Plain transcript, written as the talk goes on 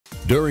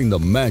During the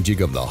magic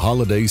of the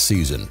holiday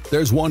season,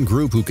 there's one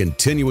group who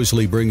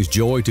continuously brings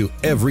joy to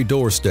every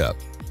doorstep: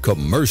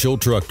 commercial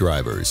truck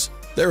drivers.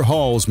 Their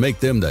hauls make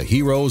them the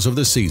heroes of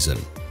the season.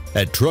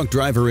 At Truck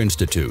Driver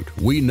Institute,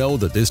 we know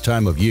that this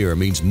time of year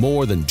means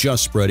more than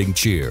just spreading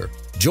cheer.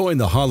 Join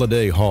the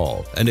holiday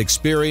haul and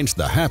experience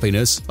the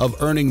happiness of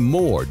earning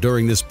more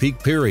during this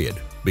peak period,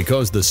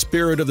 because the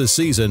spirit of the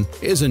season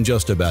isn't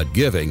just about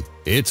giving,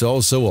 it's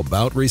also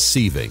about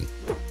receiving.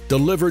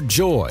 Deliver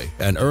joy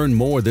and earn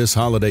more this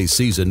holiday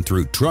season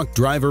through Truck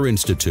Driver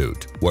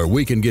Institute, where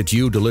we can get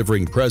you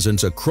delivering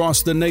presents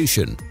across the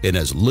nation in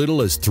as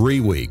little as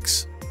 3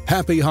 weeks.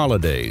 Happy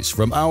holidays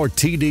from our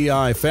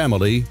TDI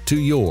family to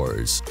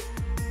yours.